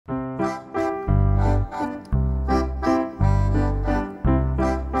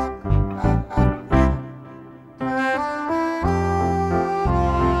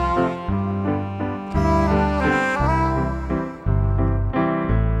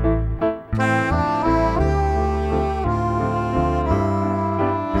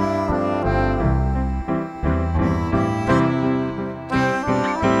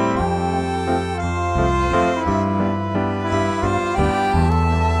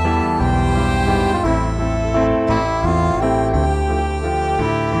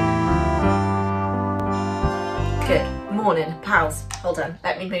pals, hold on,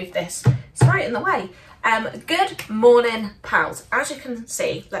 let me move this. It's right in the way. Good morning, pals. As you can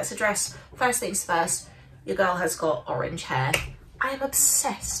see, let's address first things first. Your girl has got orange hair. I am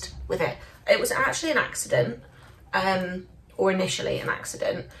obsessed with it. It was actually an accident, or initially an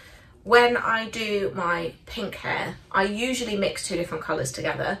accident. When I do my pink hair, I usually mix two different colours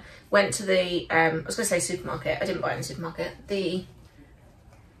together. Went to the, I was going to say supermarket. I didn't buy it in the supermarket. The,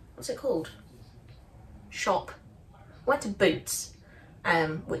 what's it called? Shop. Went to Boots,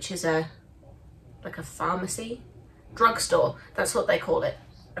 which is like a pharmacy, drugstore. That's what they call it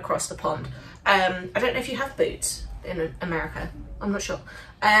across the pond. I don't know if you have Boots in America. I'm not sure.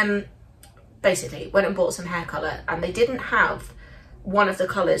 Basically, went and bought some hair colour, and they didn't have one of the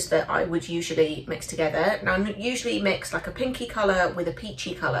colours that I would usually mix together. Now, I usually mix like a pinky colour with a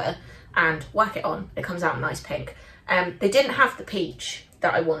peachy colour and whack it on. It comes out nice pink. They didn't have the peach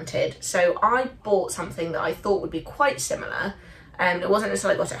that I wanted, so I bought something that I thought would be quite similar. It wasn't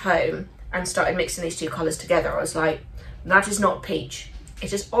until I got it home and started mixing these two colours together, I was like, that is not peach,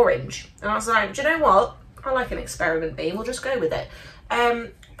 it is orange. And I was like, do you know what? I like an experiment B, we'll just go with it.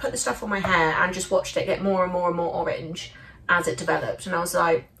 Put the stuff on my hair and just watched it get more and more and more orange as it developed. And I was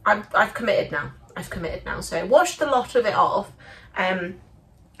like, I've committed now. I've committed now. So I washed the lot of it off, and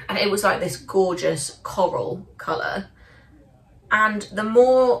it was like this gorgeous coral colour. And the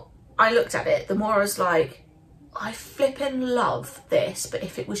more I looked at it, the more I was like, I flippin' love this, but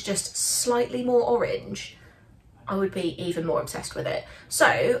if it was just slightly more orange, I would be even more obsessed with it.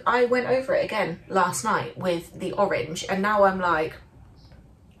 So I went over it again last night with the orange, and now I'm like,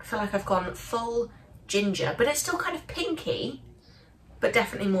 I feel like I've gone full ginger, but it's still kind of pinky, but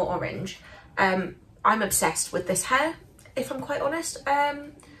definitely more orange. I'm obsessed with this hair, if I'm quite honest.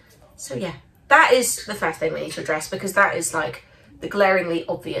 So yeah, that is the first thing we need to address, because that is like the glaringly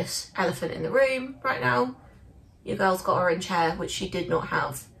obvious elephant in the room right now. Your girl's got orange hair, which she did not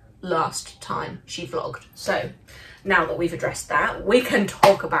have last time she vlogged. So now that we've addressed that, we can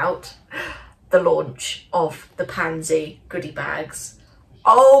talk about the launch of the Pansy goodie bags.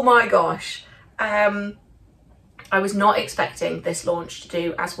 Oh my gosh. I was not expecting this launch to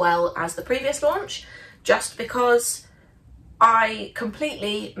do as well as the previous launch, just because I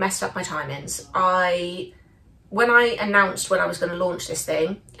completely messed up my timings. When I announced when I was going to launch this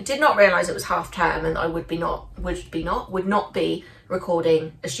thing, I did not realise it was half term and I would not be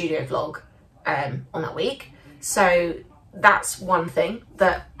recording a studio vlog on that week. So that's one thing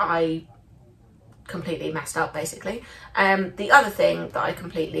that I completely messed up, basically. The other thing that I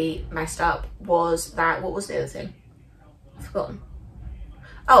completely messed up was that, what was the other thing? I've forgotten.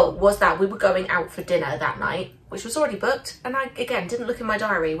 Oh, was that we were going out for dinner that night, which was already booked. And I, again, didn't look in my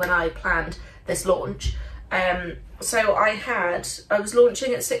diary when I planned this launch. So I was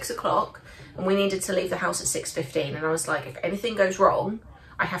launching at 6 o'clock and we needed to leave the house at 6:15. And I was like, if anything goes wrong,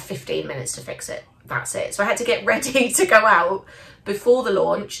 I have 15 minutes to fix it. That's it. So I had to get ready to go out before the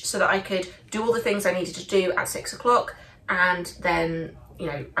launch so that I could do all the things I needed to do at 6 o'clock, and then, you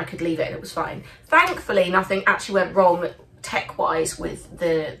know, I could leave it and it was fine. Thankfully, nothing actually went wrong tech-wise with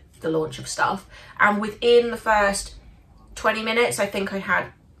the launch of stuff. And within the first 20 minutes, I think I had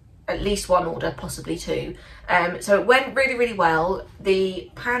at least one order, possibly two. So it went really, really well.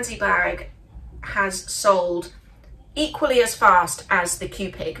 The Pansy bag has sold equally as fast as the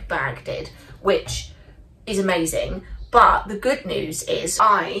Q-Pig bag did, which is amazing. But the good news is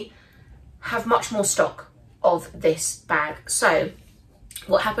I have much more stock of this bag. So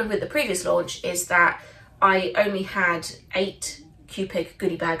what happened with the previous launch is that I only had 8 Q-Pig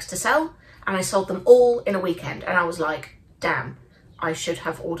goodie bags to sell, and I sold them all in a weekend. And I was like, damn, I should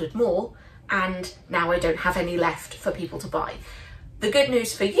have ordered more, and now I don't have any left for people to buy. The good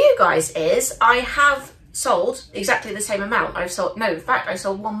news for you guys is I have sold exactly the same amount. I sold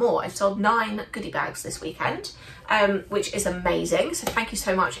one more. I've sold 9 goodie bags this weekend, which is amazing. So thank you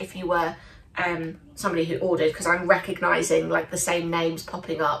so much if you were somebody who ordered, because I'm recognising like the same names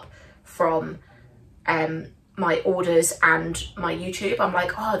popping up from my orders and my YouTube. I'm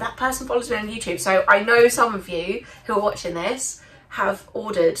like, oh, that person follows me on YouTube. So I know some of you who are watching this have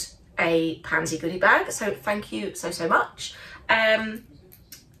ordered a Pansy goodie bag, so thank you so much.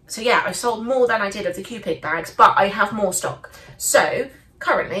 So yeah, I sold more than I did of the Q-Pig bags, but I have more stock. So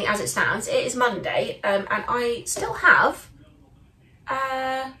currently, as it stands, it is Monday, and I still have,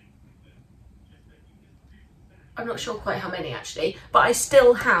 I'm not sure quite how many actually, but I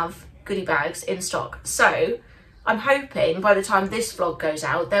still have goodie bags in stock. So I'm hoping by the time this vlog goes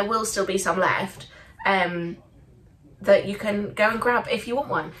out, there will still be some left that you can go and grab if you want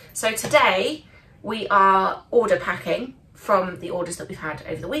one. So today we are order packing from the orders that we've had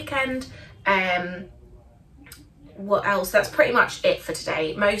over the weekend. what else? That's pretty much it for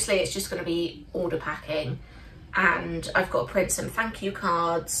today. Mostly it's just going to be order packing, and I've got to print some thank you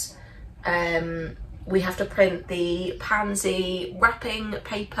cards. We have to print the pansy wrapping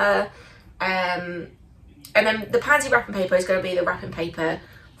paper, and then the pansy wrapping paper is going to be the wrapping paper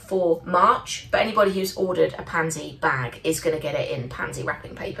for March, but anybody who's ordered a pansy bag is going to get it in pansy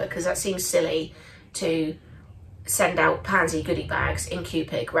wrapping paper, because that seems silly to send out pansy goodie bags in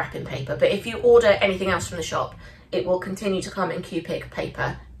Q-Pig wrapping paper. But if you order anything else from the shop, it will continue to come in Q-Pig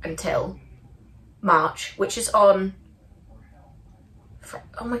paper until March, which is on,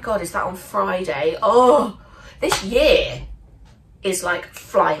 oh my god, is that on Friday? Oh, this year is like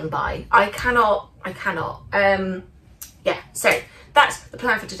flying by. I cannot. Yeah, so that's the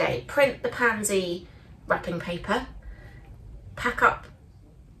plan for today. Print the pansy wrapping paper, pack up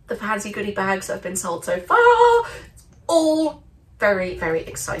the pansy goodie bags that have been sold so far. All very, very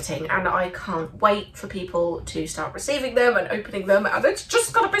exciting, and I can't wait for people to start receiving them and opening them, and it's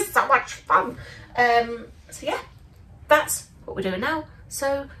just gonna be so much fun. So yeah, that's what we're doing now,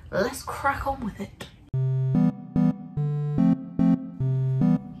 so let's crack on with it.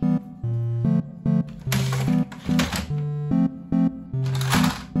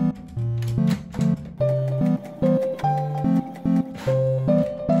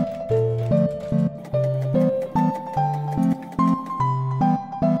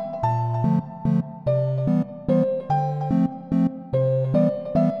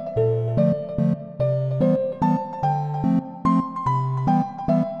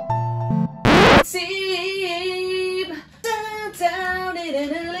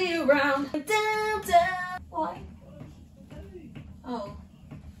 Oh,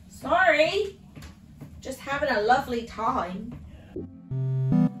 sorry. Just having a lovely time.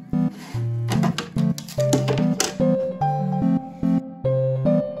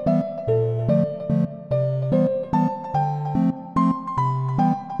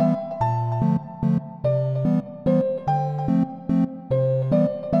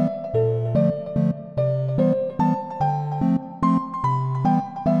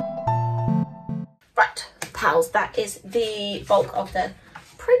 That is the bulk of the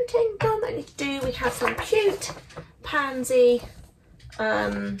printing done that I need to do. We have some cute pansy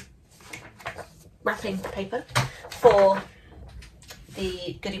wrapping paper for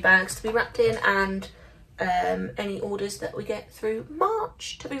the goodie bags to be wrapped in, and any orders that we get through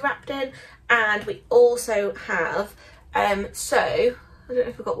March to be wrapped in. And we also have so I don't know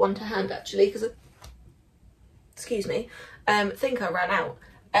if we've got one to hand actually, because excuse me, I think I ran out,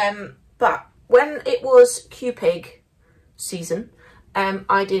 but when it was Q-Pig season,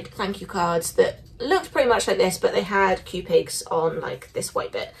 I did thank you cards that looked pretty much like this, but they had Q-Pigs on like this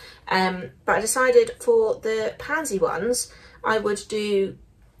white bit. But I decided for the pansy ones, I would do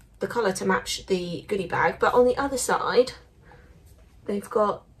the colour to match the goodie bag, but on the other side, they've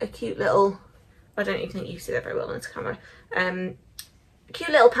got a cute little, I don't even think you can see that very well on this camera, cute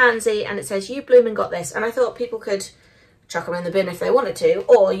little pansy, and it says, "You bloomin' got this." And I thought people could chuck them in the bin if they wanted to,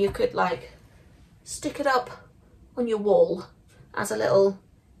 or you could like stick it up on your wall as a little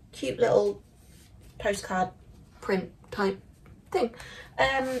cute little postcard print type thing.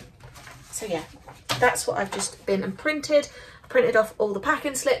 So yeah, that's what I've just been and printed. I printed off all the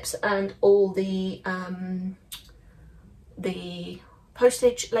packing slips and all the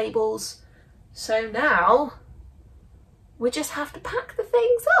postage labels. So now we just have to pack the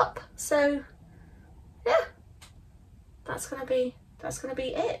things up. So yeah, that's gonna be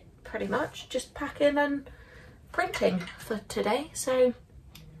it. Pretty much just packing and printing for today, so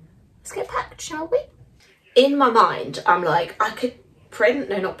let's get packed, shall we? In my mind I'm like, I could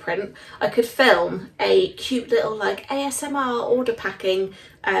I could film a cute little like ASMR order packing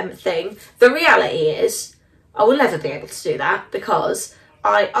thing. The reality is I will never be able to do that, because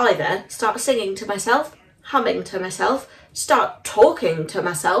I either start singing to myself, humming to myself, start talking to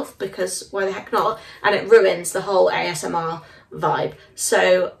myself, because why the heck not, and it ruins the whole ASMR vibe.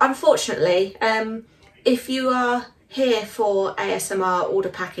 So unfortunately, if you are here for ASMR order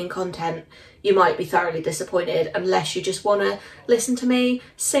packing content, you might be thoroughly disappointed, unless you just want to listen to me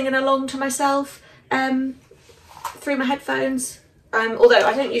singing along to myself through my headphones. Although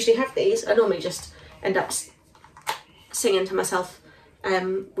I don't usually have these, I normally just end up singing to myself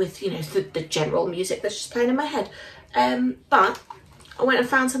with, you know, the general music that's just playing in my head. But I went and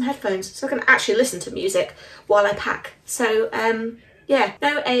found some headphones so I can actually listen to music while I pack. So yeah,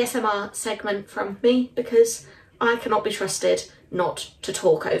 no ASMR segment from me, because I cannot be trusted not to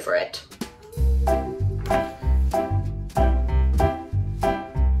talk over it.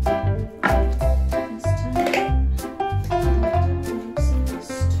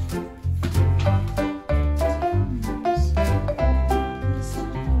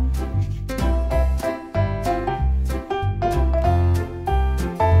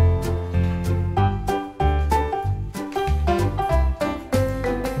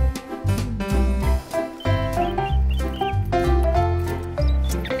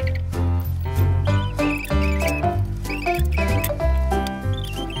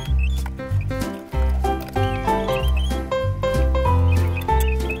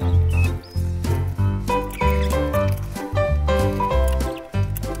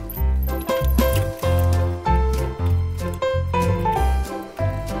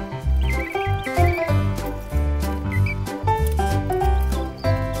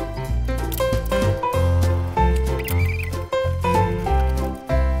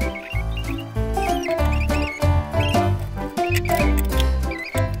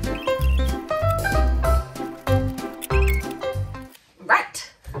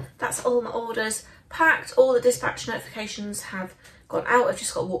 orders packed. All the dispatch notifications have gone out. I've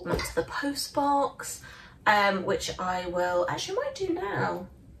just got to walk them up to the post box, which I will actually might do now.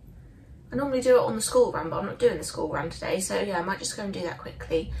 I normally do it on the school run, but I'm not doing the school run today, so yeah, I might just go and do that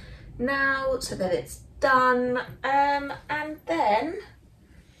quickly now so that it's done. And then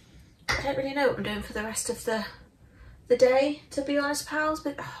I don't really know what I'm doing for the rest of the day, to be honest, pals.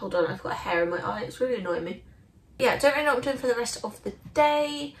 But hold on, I've got a hair in my eye, it's really annoying me. Yeah, don't really know what I'm doing for the rest of the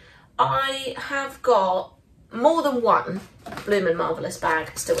day. I have got more than one Bloomin' Marvellous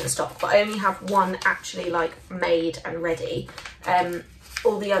bag still in stock, but I only have one actually like made and ready.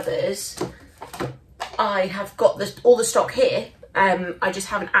 All the others, I have got all the stock here. I just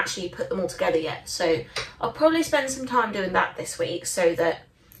haven't actually put them all together yet. So I'll probably spend some time doing that this week so that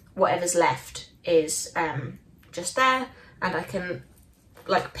whatever's left is just there and I can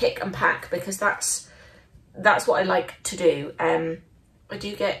like pick and pack, because that's what I like to do. I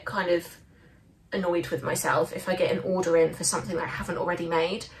do get kind of annoyed with myself if I get an order in for something that I haven't already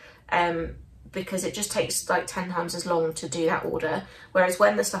made, because it just takes like 10 times as long to do that order. Whereas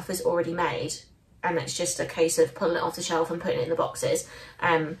when the stuff is already made and it's just a case of pulling it off the shelf and putting it in the boxes,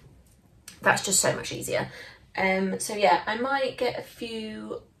 that's just so much easier. So yeah, I might get a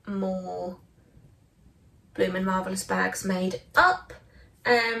few more Bloomin' Marvellous bags made up.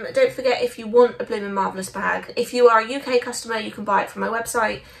 Don't forget, if you want a Bloomin' Marvellous bag, if you are a UK customer, you can buy it from my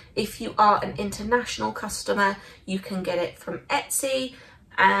website. If you are an international customer, you can get it from Etsy.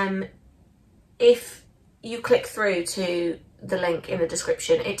 If you click through to the link in the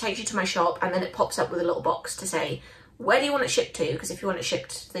description, it takes you to my shop and then it pops up with a little box to say, where do you want it shipped to? Because if you want it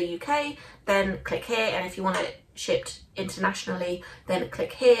shipped to the UK, then click here. And if you want it shipped internationally, then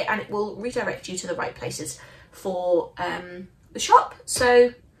click here, and it will redirect you to the right places for the shop.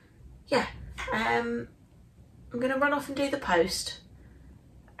 So yeah, I'm gonna run off and do the post,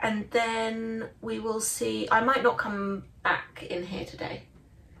 and then we will see. I might not come back in here today,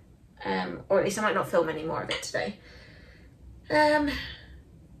 or at least I might not film any more of it today.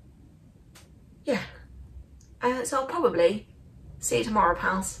 Yeah, so I'll probably see you tomorrow,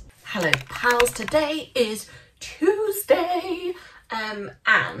 pals. Hello, pals. Today is Tuesday,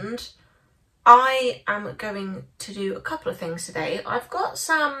 and I am going to do a couple of things today. I've got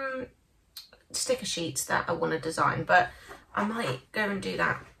some sticker sheets that I want to design, but I might go and do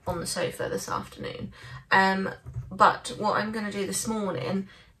that on the sofa this afternoon. But what I'm going to do this morning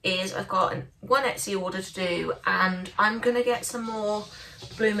is I've got one Etsy order to do, and I'm going to get some more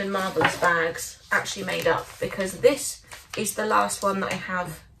Bloomin' Marvellous bags actually made up, because this is the last one that I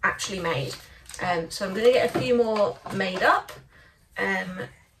have actually made. So I'm going to get a few more made up,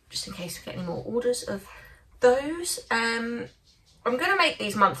 just in case we get any more orders of those. I'm going to make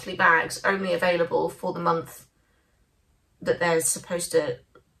these monthly bags only available for the month that they're supposed to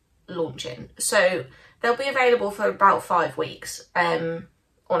launch in. So they'll be available for about 5 weeks on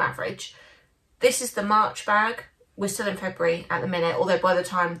average. This is the March bag. We're still in February at the minute, although by the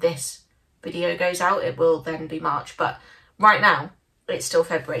time this video goes out, it will then be March. But right now, it's still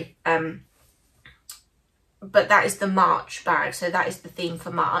February. But that is the March bag, so that is the theme for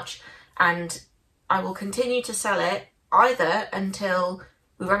March, and I will continue to sell it either until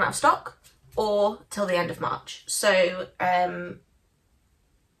we run out of stock or till the end of March. So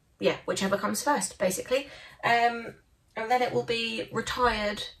yeah, whichever comes first, basically. And then it will be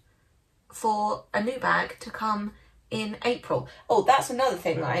retired for a new bag to come in April. Oh, that's another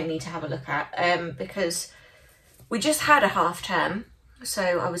thing that I need to have a look at, because we just had a half term,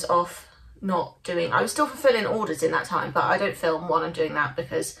 so I was off not doing, I was still fulfilling orders in that time, but I don't film while I'm doing that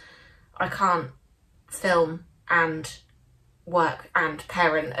because I can't film and work and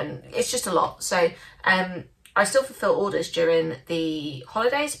parent, and it's just a lot. So I still fulfill orders during the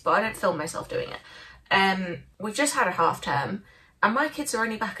holidays, but I don't film myself doing it. We've just had a half term and my kids are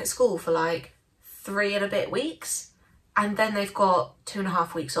only back at school for like 3 and a bit weeks, and then they've got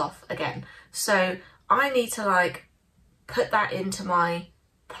 2.5 weeks off again. So I need to like put that into my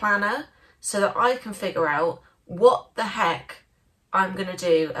planner so that I can figure out what the heck I'm gonna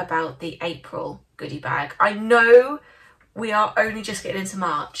do about the April goodie bag. I know we are only just getting into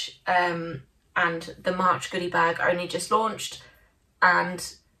March, and the March goodie bag only just launched,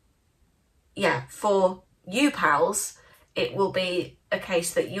 and yeah, for you pals, it will be a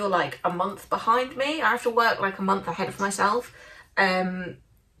case that you're like a month behind me. I have to work like a month ahead of myself.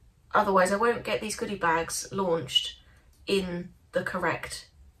 Otherwise I won't get these goodie bags launched in the correct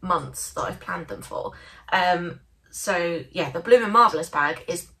months that I've planned them for. So yeah, the Bloomin' Marvellous bag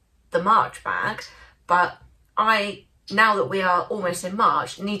is the March bag, but I, now that we are almost in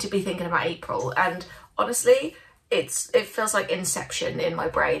March, need to be thinking about April. And honestly, it feels like Inception in my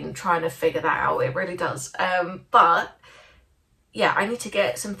brain trying to figure that out. It really does. But yeah, I need to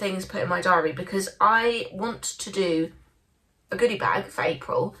get some things put in my diary because I want to do a goodie bag for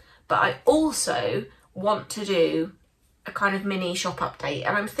April, but I also want to do a kind of mini shop update.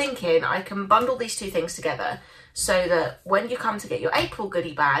 And I'm thinking I can bundle these two things together so that when you come to get your April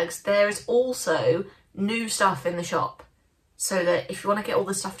goodie bags, there is also new stuff in the shop. So that if you want to get all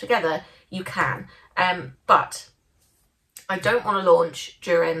the stuff together, you can. But I don't want to launch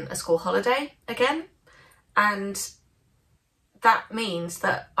during a school holiday again. And that means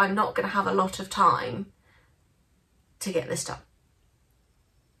that I'm not going to have a lot of time to get this done.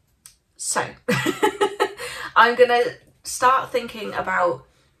 So I'm going to start thinking about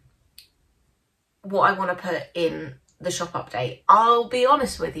what I want to put in the shop update. I'll be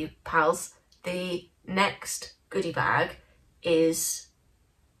honest with you, pals, the next goodie bag is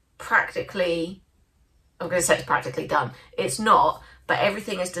practically, I'm going to say it's practically done. It's not, but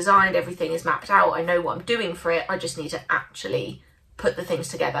everything is designed, everything is mapped out. I know what I'm doing for it. I just need to actually put the things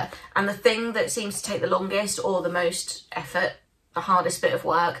together. And the thing that seems to take the longest or the most effort, the hardest bit of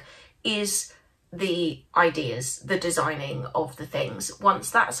work, is the ideas, the designing of the things.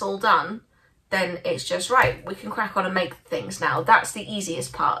 Once that's all done, then it's just right, we can crack on and make things now. That's the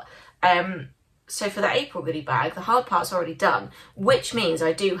easiest part. So for the April goodie bag, the hard part's already done, which means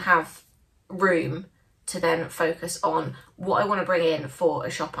I do have room to then focus on what I want to bring in for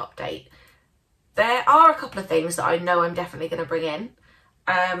a shop update. There are a couple of things that I know I'm definitely going to bring in,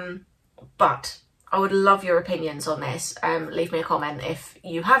 but I would love your opinions on this. Leave me a comment if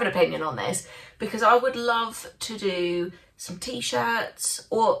you have an opinion on this, because I would love to do some t-shirts,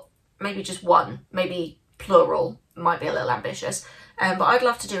 or maybe just one, maybe plural, might be a little ambitious. But I'd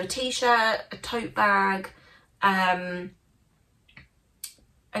love to do a t-shirt, a tote bag, and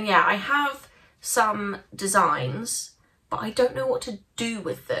yeah, I have some designs, but I don't know what to do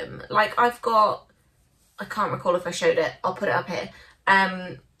with them. Like I've got, I can't recall if I showed it, I'll put it up here.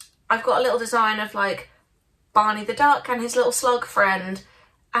 I've got a little design of like Barney the duck and his little slug friend,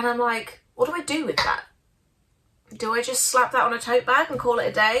 and I'm like, what do I do with that? Do I just slap that on a tote bag and call it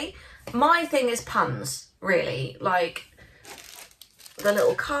a day? My thing is puns, really. Like the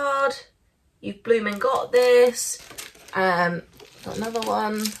little card, you've blooming got this. Got another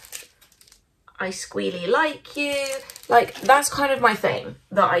one, I squealy like you. Like that's kind of my thing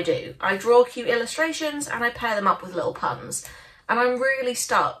that I do. I draw cute illustrations and I pair them up with little puns. And I'm really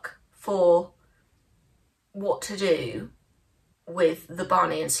stuck for what to do with the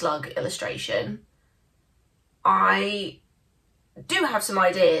Barney and Slug illustration. I do have some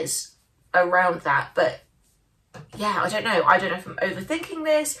ideas around that, but yeah, I don't know. I don't know if I'm overthinking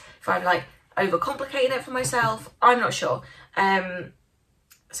this, if I'm like overcomplicating it for myself. I'm not sure.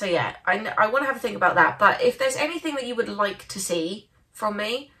 So yeah, I want to have a think about that. But if there's anything that you would like to see from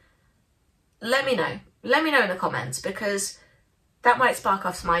me, let me know. Let me know in the comments, because that might spark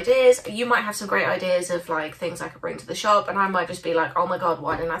off some ideas. You might have some great ideas of like things I could bring to the shop, and I might just be like, oh my god,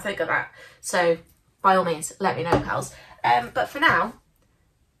 why didn't I think of that? So by all means, let me know, pals. But for now,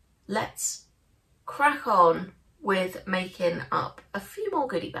 let's crack on with making up a few more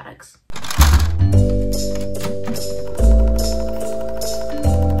goodie bags.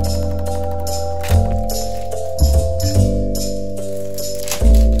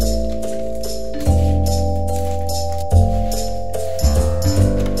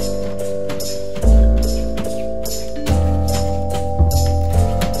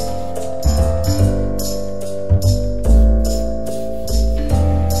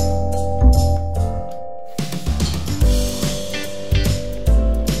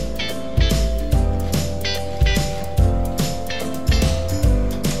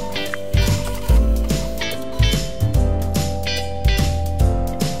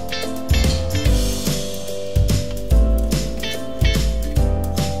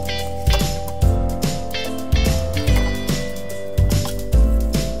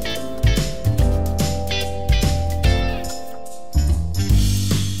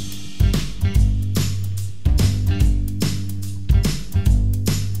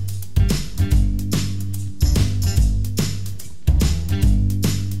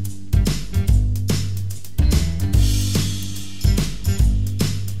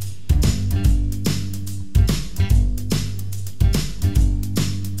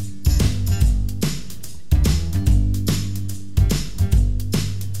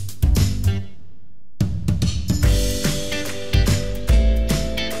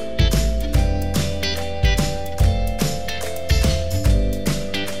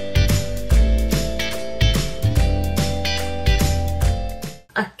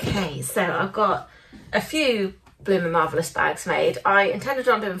 So I've got a few Bloom & Marvellous bags made. I intended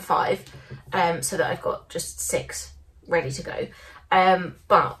on doing 5, so that I've got just 6 ready to go.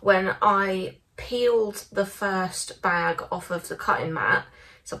 But when I peeled the first bag off of the cutting mat,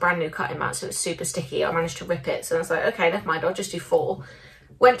 it's a brand new cutting mat, so it's super sticky, I managed to rip it. So I was like, okay, never mind, I'll just do 4.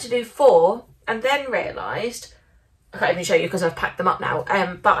 Went to do 4 and then realised, I can't even show you because I've packed them up now,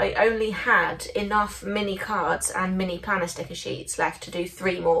 but I only had enough mini cards and mini planner sticker sheets left to do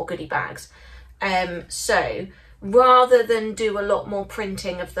 3 more goodie bags. So rather than do a lot more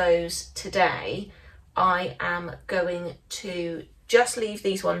printing of those today, I am going to just leave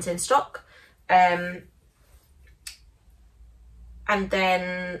these ones in stock. And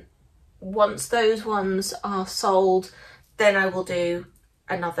then once those ones are sold, then I will do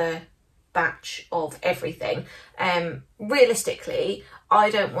another batch of everything. Realistically, I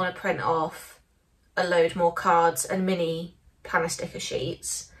don't want to print off a load more cards and mini planner sticker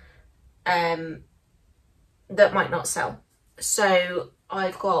sheets that might not sell. So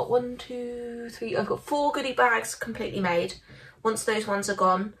I've got 1, 2, 3, I've got 4 goodie bags completely made. Once those ones are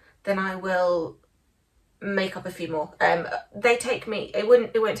gone, then I will make up a few more. They take me, it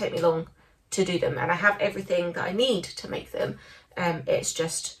won't take me long to do them, and I have everything that I need to make them. It's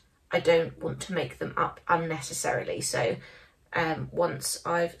just I don't want to make them up unnecessarily. So once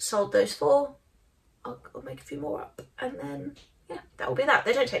I've sold those 4, I'll make a few more up, and then yeah, that will be that.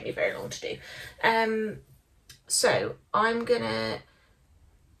 They don't take me very long to do. So I'm gonna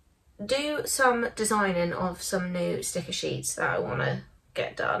do some designing of some new sticker sheets that I want to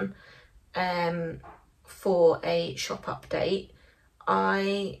get done for a shop update.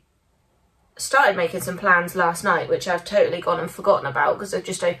 I started making some plans last night, which I've totally gone and forgotten about because I've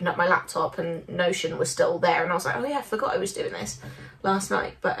just opened up my laptop and Notion was still there, and I was like, oh yeah, I forgot I was doing this last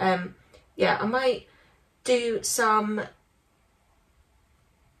night. But yeah, I might do some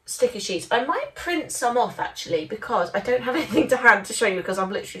sticker sheets. I might print some off actually, because I don't have anything to hand to show you because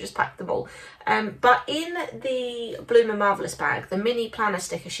I've literally just packed them all. But in the Bloom & Marvellous bag, the mini planner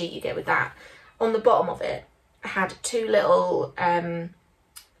sticker sheet you get with that, on the bottom of it had 2 little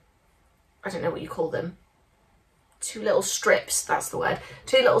I don't know what you call them, 2 little strips, that's the word,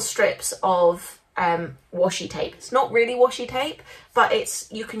 2 little strips of washi tape. It's not really washi tape, but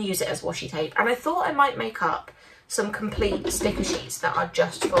you can use it as washi tape. And I thought I might make up some complete sticker sheets that are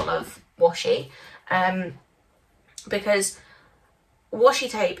just full of washi, because washi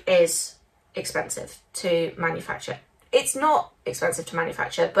tape is expensive to manufacture. It's not expensive to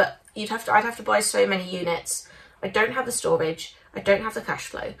manufacture, but I'd have to buy so many units. I don't have the storage, I don't have the cash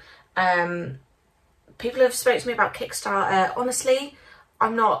flow. People have spoken to me about Kickstarter. Honestly, I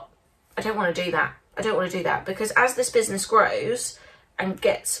don't want to do that. I don't want to do that, because as this business grows and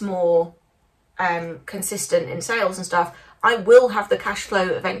gets more consistent in sales and stuff, I will have the cash flow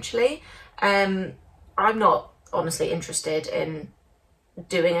eventually. I'm not honestly interested in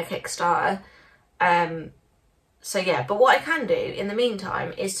doing a Kickstarter. So yeah, but what I can do in the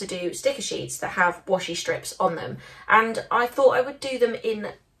meantime is to do sticker sheets that have washi strips on them. And I thought I would do them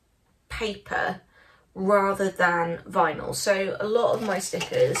in paper rather than vinyl. So a lot of my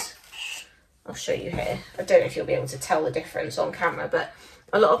stickers, I'll show you here, I don't know if you'll be able to tell the difference on camera, but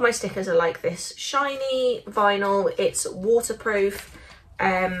a lot of my stickers are like this shiny vinyl. It's waterproof,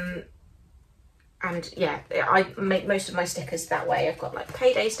 and yeah, I make most of my stickers that way. I've got like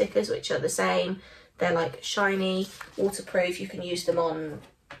payday stickers, which are the same. They're like shiny, waterproof. You can use them on,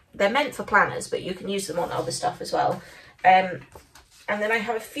 they're meant for planners, but you can use them on other stuff as well. And then I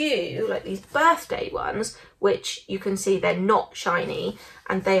have a few, like these birthday ones, which you can see they're not shiny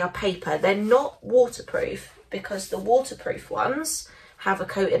and they are paper. They're not waterproof because the waterproof ones have a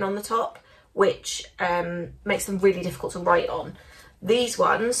coating on the top, which makes them really difficult to write on. These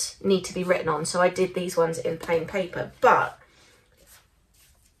ones need to be written on, so I did these ones in plain paper. But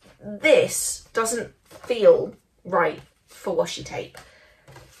this doesn't feel right for washi tape.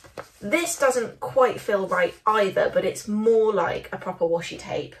 This doesn't quite feel right either, but it's more like a proper washi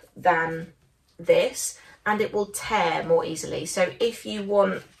tape than this, and it will tear more easily. So if you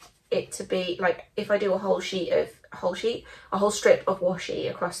want it to be like, if I do a whole strip of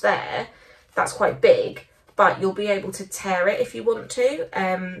washi across there, that's quite big, but you'll be able to tear it if you want to.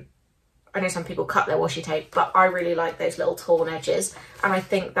 I know some people cut their washi tape, but I really like those little torn edges, and I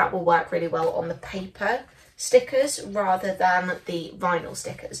think that will work really well on the paper stickers rather than the vinyl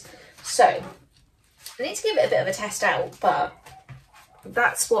stickers. So I need to give it a bit of a test out, but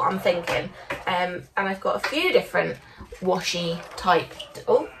that's what I'm thinking. And I've got a few different washi type.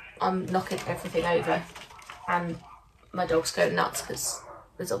 Oh, I'm knocking everything over and my dog's going nuts because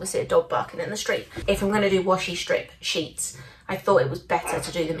there's obviously a dog barking in the street. If I'm going to do washi strip sheets, I thought it was better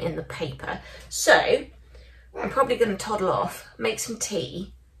to do them in the paper. So I'm probably going to toddle off, make some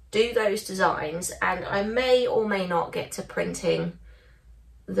tea, do those designs, and I may or may not get to printing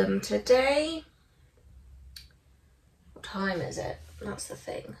them today. What time is it? That's the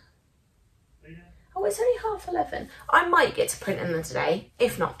thing. Oh, it's only 11:30. I might get to printing them today.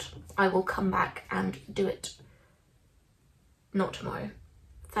 If not, I will come back and do it. Not tomorrow.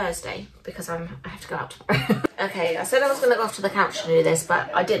 Thursday, because I have to go out tomorrow. Okay, I said I was going to go off to the couch to do this,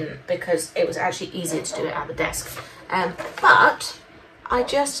 but I didn't because it was actually easier to do it at the desk. But I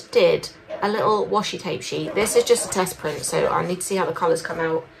just did a little washi tape sheet. This is just a test print, so I need to see how the colours come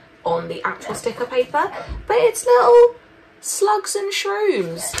out on the actual sticker paper. But it's little slugs and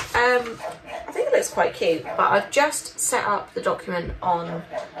shrooms. I think it looks quite cute, but I've just set up the document on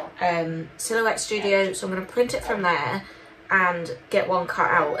Silhouette Studio, so I'm going to print it from there and get one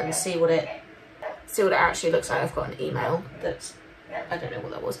cut out and see what it actually looks like. I've got an email that's, I don't know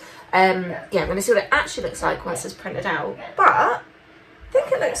what that was. Yeah, I'm going to see what it actually looks like once it's printed out, but I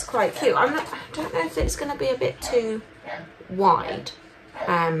think it looks quite cute. I don't know if it's going to be a bit too wide,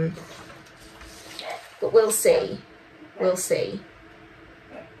 but we'll see. We'll see.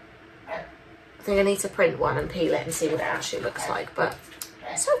 I think I need to print one and peel it and see what it actually looks like, but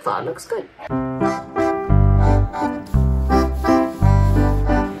so far it looks good.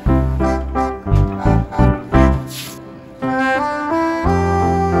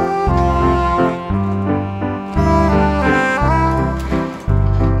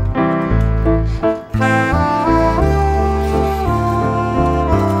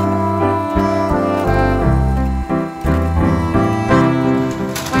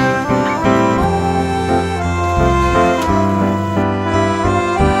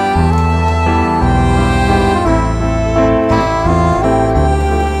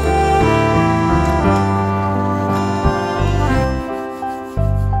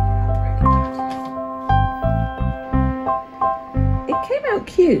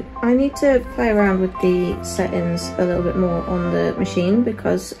 Cute. I need to play around with the settings a little bit more on the machine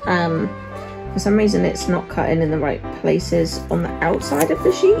because for some reason it's not cutting in the right places on the outside of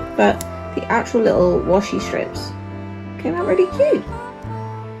the sheet, but the actual little washi strips came out really cute.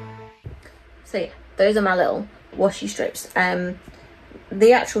 So yeah, those are my little washi strips.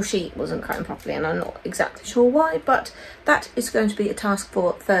 The actual sheet wasn't cutting properly and I'm not exactly sure why, but that is going to be a task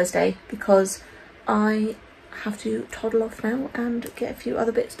for Thursday because I have to toddle off now and get a few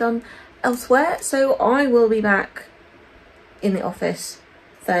other bits done elsewhere. So I will be back in the office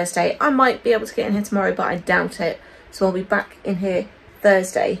Thursday. I might be able to get in here tomorrow, but I doubt it. So I'll be back in here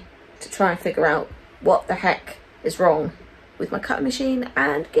Thursday to try and figure out what the heck is wrong with my cutting machine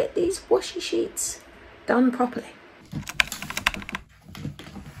and get these washi sheets done properly.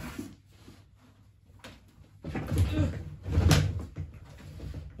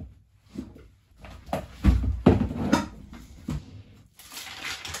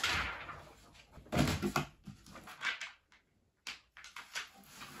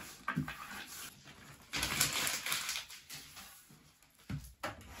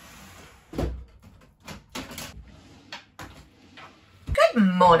 Good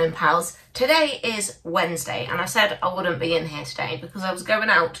morning, pals. Today is Wednesday and I said I wouldn't be in here today because I was going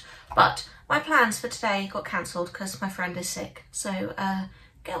out, but my plans for today got cancelled because my friend is sick, so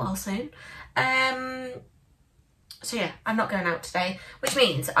get well soon. So yeah, I'm not going out today, which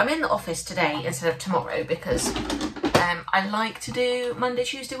means I'm in the office today instead of tomorrow because I like to do Monday,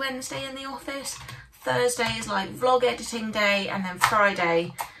 Tuesday, Wednesday in the office. Thursday is like vlog editing day, and then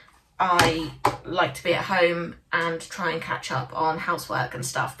Friday I like to be at home and try and catch up on housework and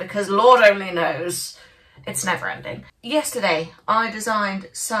stuff because Lord only knows it's never ending. Yesterday I designed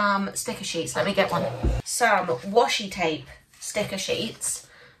some sticker sheets. Let me get one. Some washi tape sticker sheets,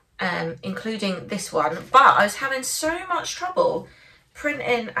 including this one, but I was having so much trouble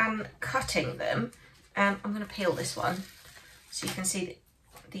printing and cutting them. I'm going to peel this one so you can see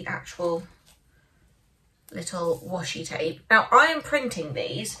the actual little washi tape. Now I am printing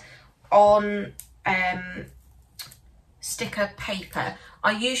these on sticker paper.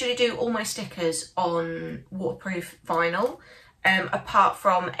 I usually do all my stickers on waterproof vinyl, apart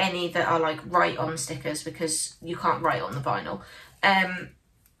from any that are like write on stickers because you can't write on the vinyl.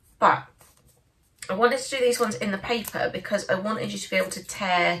 But I wanted to do these ones in the paper because I wanted you to be able to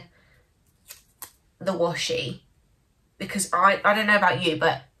tear the washi, because I don't know about you,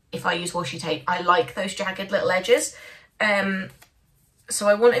 but if I use washi tape I like those jagged little edges. So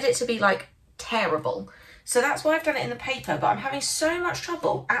I wanted it to be like tearable. So that's why I've done it in the paper, but I'm having so much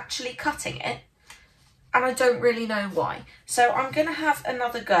trouble actually cutting it and I don't really know why. So I'm going to have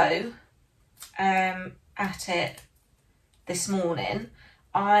another go at it this morning.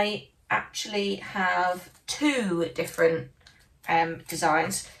 I actually have two different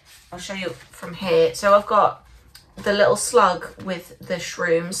designs. I'll show you from here. So I've got the little slug with the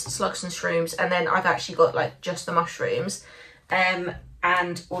shrooms, slugs and shrooms, and then I've actually got like just the mushrooms,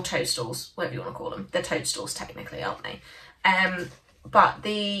 or toadstools, whatever you want to call them. They're toadstools technically, aren't they? But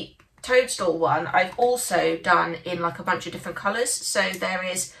the toadstool one I've also done in like a bunch of different colours. So there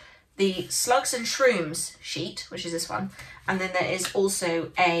is the slugs and shrooms sheet, which is this one, and then there is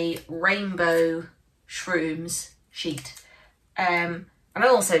also a rainbow shrooms sheet. And I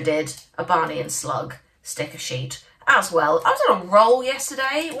also did a Barney and Slug sticker sheet as well. I was on a roll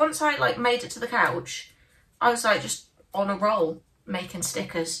yesterday. Once I like made it to the couch, I was like just on a roll making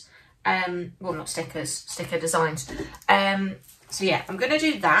stickers. Well, not stickers, sticker designs. So yeah, I'm gonna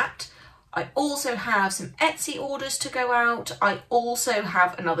do that. I also have some Etsy orders to go out. I also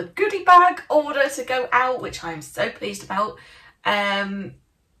have another goodie bag order to go out, which I'm so pleased about.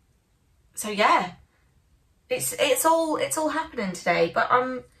 So yeah, it's all happening today. But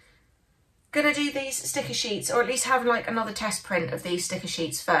I'm gonna do these sticker sheets, or at least have like another test print of these sticker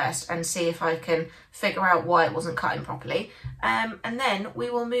sheets first, and see if I can figure out why it wasn't cutting properly. And then we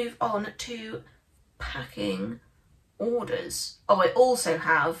will move on to packing orders. Oh, I also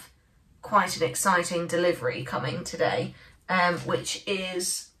have quite an exciting delivery coming today, which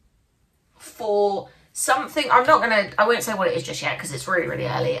is for something. I won't say what it is just yet because it's really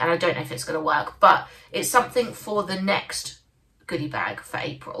early and I don't know if it's going to work, but it's something for the next goodie bag for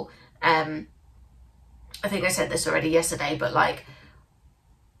April. I think I said this already yesterday, but like,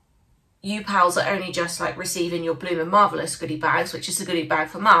 you pals are only just like receiving your Bloom and Marvellous goodie bags, which is the goodie bag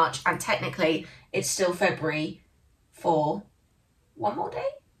for March, and technically it's still February for 1 more day?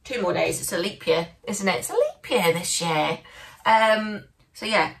 2 more days. It's a leap year, isn't it? It's a leap year this year. So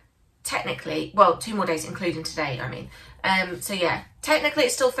yeah, technically, well, 2 more days including today, I mean. So yeah, technically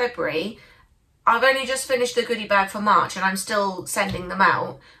it's still February. I've only just finished the goodie bag for March and I'm still sending them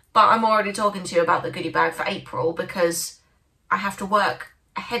out, but I'm already talking to you about the goodie bag for April because I have to work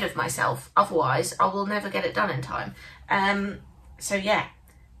ahead of myself. Otherwise, I will never get it done in time. So yeah,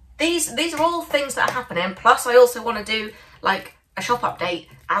 these are all things that are happening. Plus, I also want to do like a shop update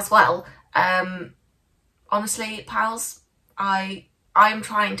as well. Honestly, pals, I'm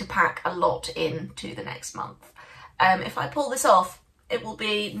trying to pack a lot into the next month. If I pull this off, it will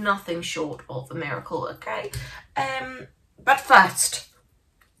be nothing short of a miracle, okay? But first,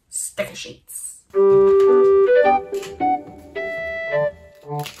 sticker sheets.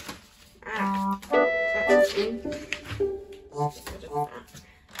 That's in.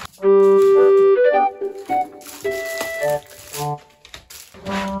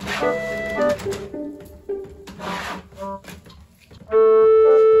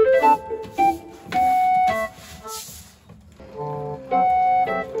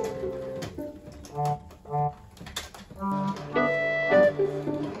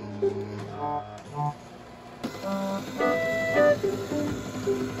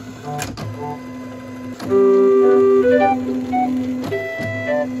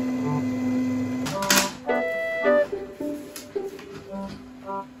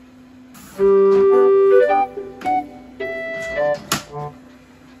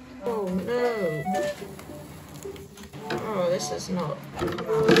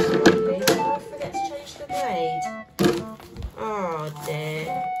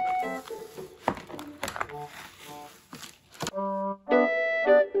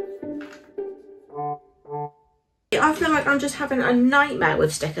 I feel like I'm just having a nightmare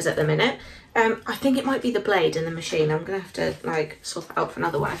with stickers at the minute. I think it might be the blade in the machine. I'm gonna have to like swap it out for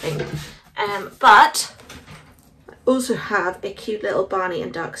another one, I think. But I also have a cute little Barney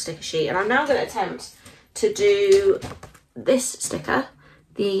and Duck sticker sheet, and I'm now going to attempt to do this sticker,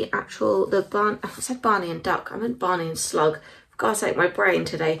 I said Barney and Duck, I meant Barney and Slug. For God's sake, my brain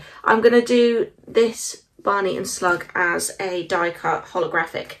today. I'm going to do this Barney and Slug as a die cut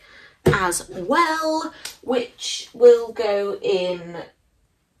holographic as well, which will go in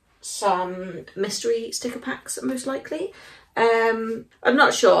some mystery sticker packs most likely. I'm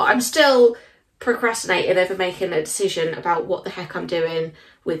not sure. I'm still procrastinating over making a decision about what the heck I'm doing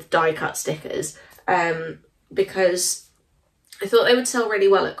with die cut stickers, because I thought they would sell really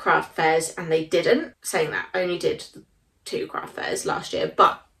well at craft fairs and they didn't. Saying that, I only did 2 craft fairs last year,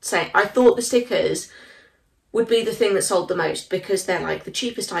 but I thought the stickers would be the thing that sold the most because they're like the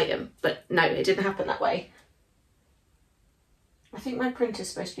cheapest item, but no, it didn't happen that way. I think my printer's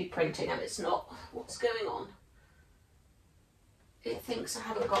supposed to be printing and it's not. What's going on? It thinks I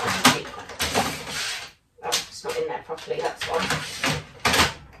haven't got any paper. Oh, it's not in there properly, that's fine.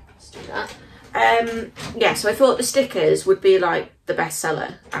 Let's do that. Yeah, so I thought the stickers would be like the best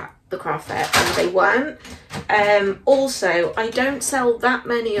seller at the craft fair and they weren't. Also, I don't sell that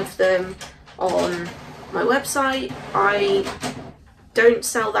many of them on my website. I don't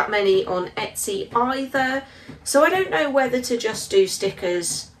sell that many on Etsy either. So I don't know whether to just do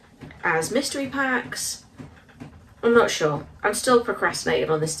stickers as mystery packs. I'm not sure. I'm still procrastinating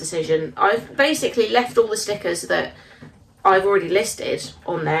on this decision. I've basically left all the stickers that I've already listed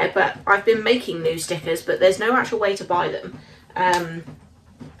on there, but I've been making new stickers, but there's no actual way to buy them.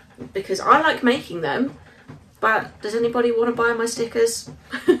 Because I like making them, but does anybody want to buy my stickers?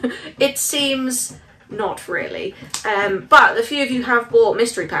 It seems not really. But a few of you have bought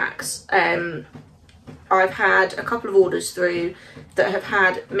mystery packs. I've had a couple of orders through that have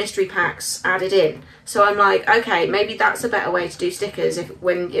had mystery packs added in. So I'm like, okay, maybe that's a better way to do stickers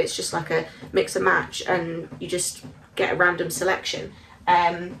when it's just like a mix and match and you just get a random selection.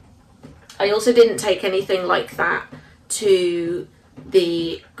 I also didn't take anything like that to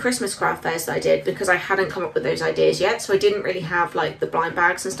the Christmas craft fairs that I did because I hadn't come up with those ideas yet. So I didn't really have like the blind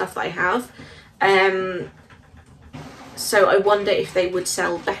bags and stuff that I have. So I wonder if they would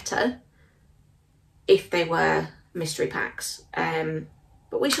sell better if they were mystery packs.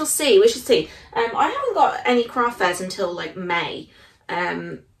 But we shall see, we shall see. I haven't got any craft fairs until like May.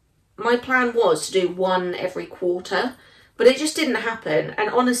 My plan was to do one every quarter, but it just didn't happen. And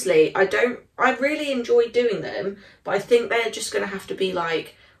honestly, I really enjoy doing them, but I think they're just going to have to be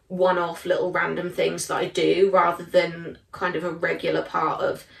like one-off little random things that I do rather than kind of a regular part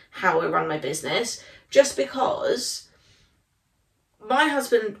of how I run my business. Just because my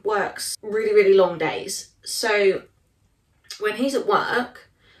husband works really, really long days. So when he's at work,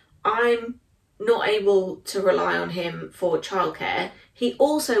 I'm not able to rely on him for childcare. He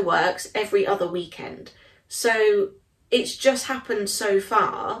also works every other weekend. So it's just happened so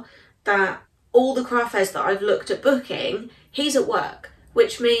far that all the craft fairs that I've looked at booking, he's at work,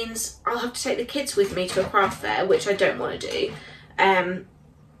 which means I'll have to take the kids with me to a craft fair, which I don't want to do.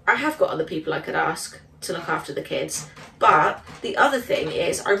 I have got other people I could ask to look after the kids. But the other thing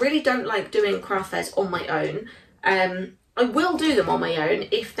is I really don't like doing craft fairs on my own. I will do them on my own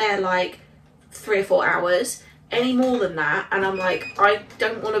if they're like 3 or 4 hours. Any more than that and I'm like, I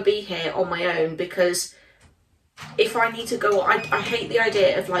don't want to be here on my own, because if I need to go, I hate the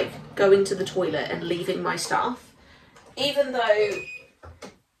idea of like going to the toilet and leaving my stuff. Even though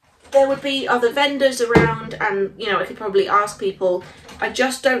there would be other vendors around and, you know, I could probably ask people, I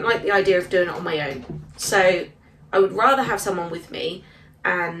just don't like the idea of doing it on my own. So I would rather have someone with me,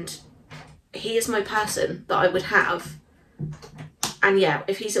 and he is my person that I would have. And yeah,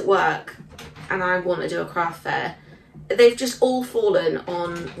 if he's at work and I want to do a craft fair, they've just all fallen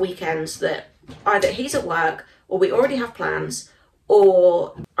on weekends that either he's at work or we already have plans,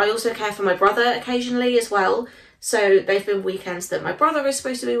 or I also care for my brother occasionally as well. So they've been weekends that my brother is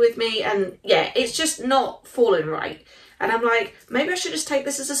supposed to be with me, and yeah, it's just not fallen right. And I'm like, maybe I should just take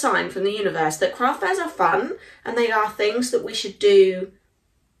this as a sign from the universe that craft fairs are fun and they are things that we should do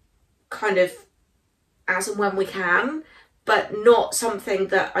kind of as and when we can, but not something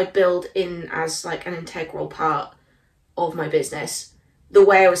that I build in as like an integral part of my business the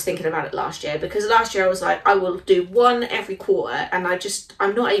way I was thinking about it last year. Because last year I was like, I will do one every quarter, and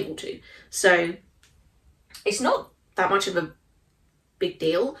I'm not able to. So it's not that much of a big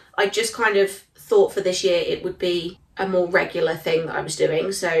deal. I just kind of thought for this year it would be a more regular thing that I was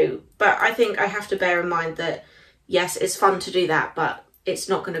doing. So, but I think I have to bear in mind that yes, it's fun to do that, but it's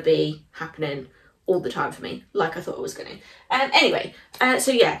not going to be happening all the time for me like I thought it was going to. Anyway,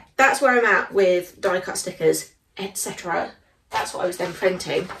 so yeah, that's where I'm at with die cut stickers, etc. That's what I was then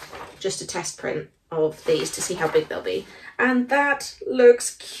printing, just a test print of these to see how big they'll be. And that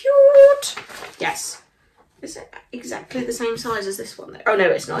looks cute. Yes. Is it exactly the same size as this one though? Oh no,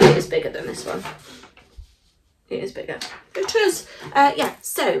 it's not. It is bigger than this one. It is bigger. It is. Yeah,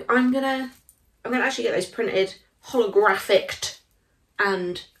 so I'm gonna actually get those printed, holographic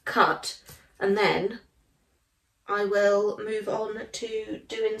and cut, and then I will move on to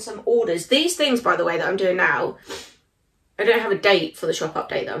doing some orders. These things, by the way, that I'm doing now, I don't have a date for the shop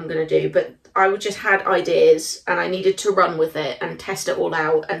update that I'm going to do, but I just had ideas and I needed to run with it and test it all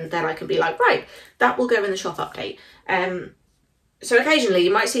out, and then I can be like, right, that will go in the shop update. So occasionally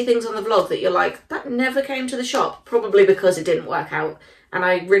you might see things on the vlog that you're like, that never came to the shop, probably because it didn't work out, and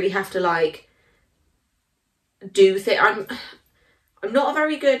I really have to like do things. I'm not a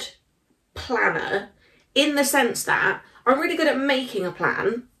very good planner in the sense that I'm really good at making a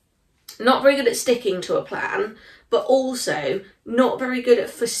plan, not very good at sticking to a plan, but also not very good at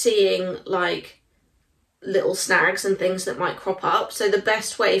foreseeing like little snags and things that might crop up. So the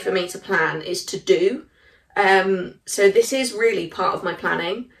best way for me to plan is to do. So this is really part of my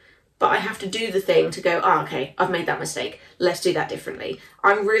planning, but I have to do the thing to go, oh, okay, I've made that mistake. Let's do that differently.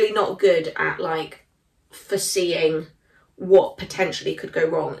 I'm really not good at like foreseeing what potentially could go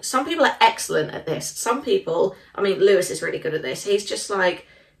wrong. Some people are excellent at this. Some people, I mean, Lewis is really good at this. He's just like,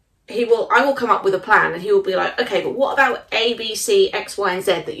 I will come up with a plan and he will be like, okay, but what about A, B, C, X, Y, and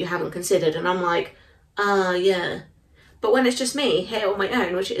Z that you haven't considered? And I'm like, yeah. But when it's just me here on my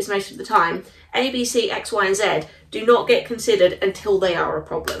own, which it is most of the time, A, B, C, X, Y, and Z do not get considered until they are a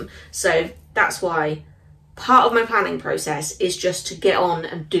problem. So that's why part of my planning process is just to get on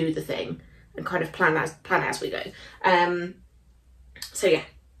and do the thing and kind of plan as we go. So yeah,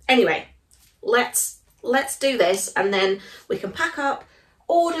 anyway, let's do this and then we can pack up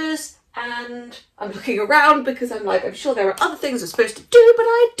orders. And I'm looking around because I'm like, I'm sure there are other things I'm supposed to do, but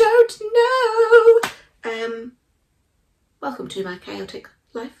I don't know. Welcome to my chaotic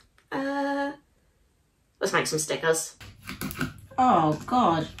life. Let's make some stickers. Oh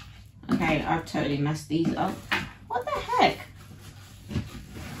God. Okay, I've totally messed these up. What the heck?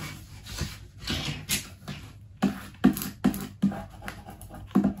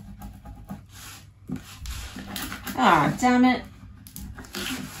 Ah, damn it.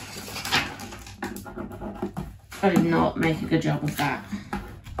 I did not make a good job of that.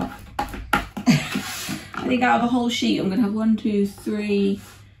 I think out of a whole sheet, I'm going to have 1, 2, 3,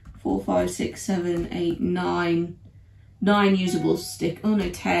 4, 5, 6, 7, 8, 9. 9 usable oh no,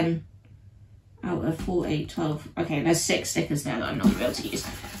 10 out of 4, 8, 12. Okay, there's 6 stickers there that I'm not going to be able to use.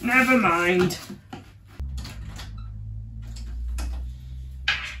 Never mind.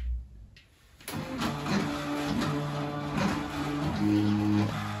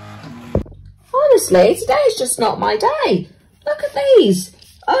 Honestly, today's just not my day. Look at these.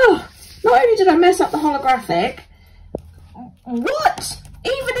 Oh, not only did I mess up the holographic, what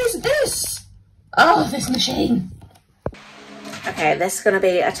even is this? Oh, this machine. Okay, this is going to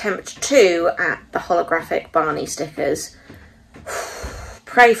be attempt 2 at the holographic Barney stickers.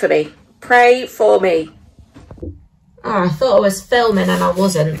 Pray for me. Pray for me. Oh, I thought I was filming and I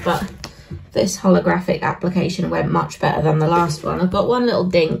wasn't, but this holographic application went much better than the last one. I've got one little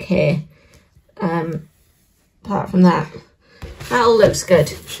dink here. Apart from that, that all looks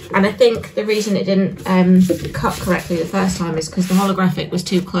good. And I think the reason it didn't cut correctly the first time is because the holographic was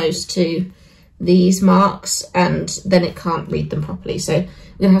too close to these marks and then it can't read them properly. So we're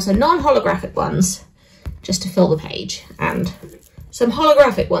going to have some non-holographic ones just to fill the page and some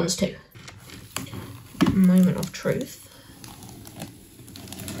holographic ones too. Moment of truth.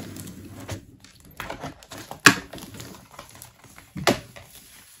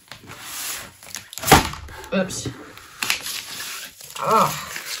 Oops. Oh,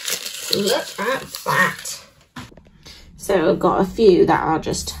 look at that. So I've got a few that are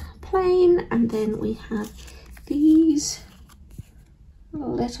just plain, and then we have these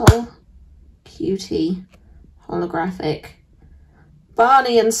little cutie holographic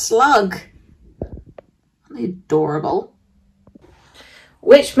Barney and Slug. Aren't they adorable?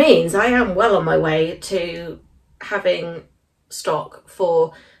 Which means I am well on my way to having stock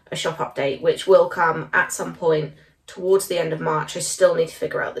for a shop update, which will come at some point towards the end of March. I still need to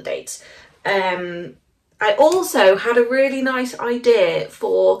figure out the dates. I also had a really nice idea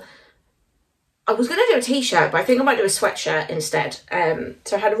for, I was going to do a t-shirt, but I think I might do a sweatshirt instead.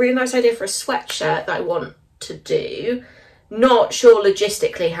 So I had a really nice idea for a sweatshirt that I want to do. Not sure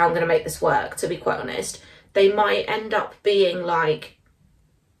logistically how I'm going to make this work, to be quite honest. They might end up being like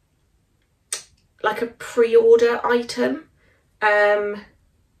a pre-order item.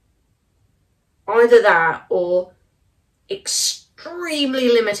 Either that or extremely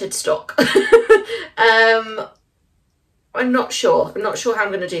limited stock. I'm not sure. I'm not sure how I'm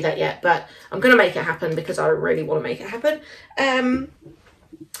going to do that yet, but I'm going to make it happen because I really want to make it happen.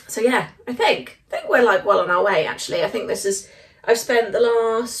 So yeah, I think we're like well on our way actually. I think this is, I've spent the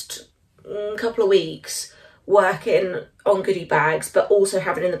last couple of weeks working on goodie bags, but also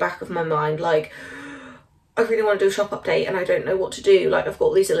having in the back of my mind like, I really want to do a shop update and I don't know what to do. Like I've got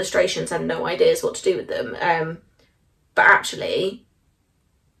all these illustrations and no ideas what to do with them. But actually,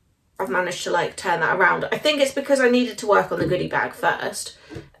 I've managed to like turn that around. I think it's because I needed to work on the goodie bag first.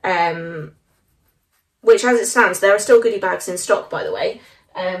 Which as it stands, there are still goodie bags in stock, by the way.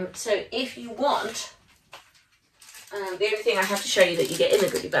 So if you want, the only thing I have to show you that you get in the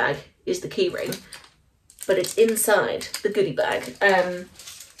goodie bag is the key ring. But it's inside the goodie bag.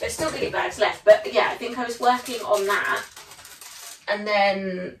 There's still goodie bags left, but yeah, I think I was working on that. And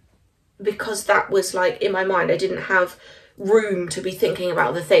then because that was like in my mind, I didn't have room to be thinking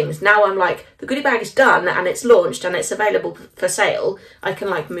about the things. Now I'm like, the goodie bag is done and it's launched and it's available for sale. I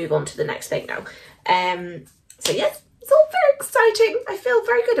can like move on to the next thing now. So yes, it's all very exciting. I feel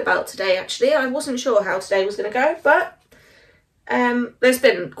very good about today, actually. I wasn't sure how today was going to go, but there's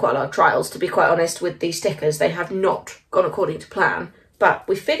been quite a lot of trials, to be quite honest, with these stickers. They have not gone according to plan, but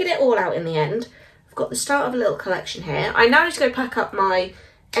we figured it all out in the end. I've got the start of a little collection here. I now need to go pack up my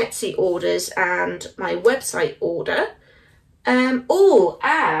Etsy orders and my website order. Oh,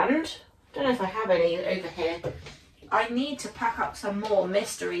 and I don't know if I have any over here. I need to pack up some more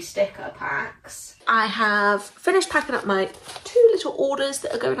mystery sticker packs. I have finished packing up my 2 little orders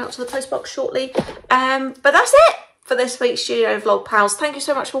that are going out to the post box shortly. But that's it for this week's studio vlog, pals. Thank you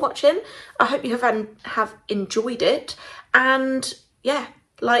so much for watching. I hope you have enjoyed it. And yeah,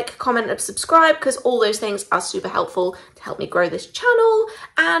 like, comment and subscribe, because all those things are super helpful to help me grow this channel.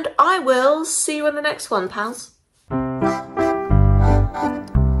 And I will see you in the next one, pals.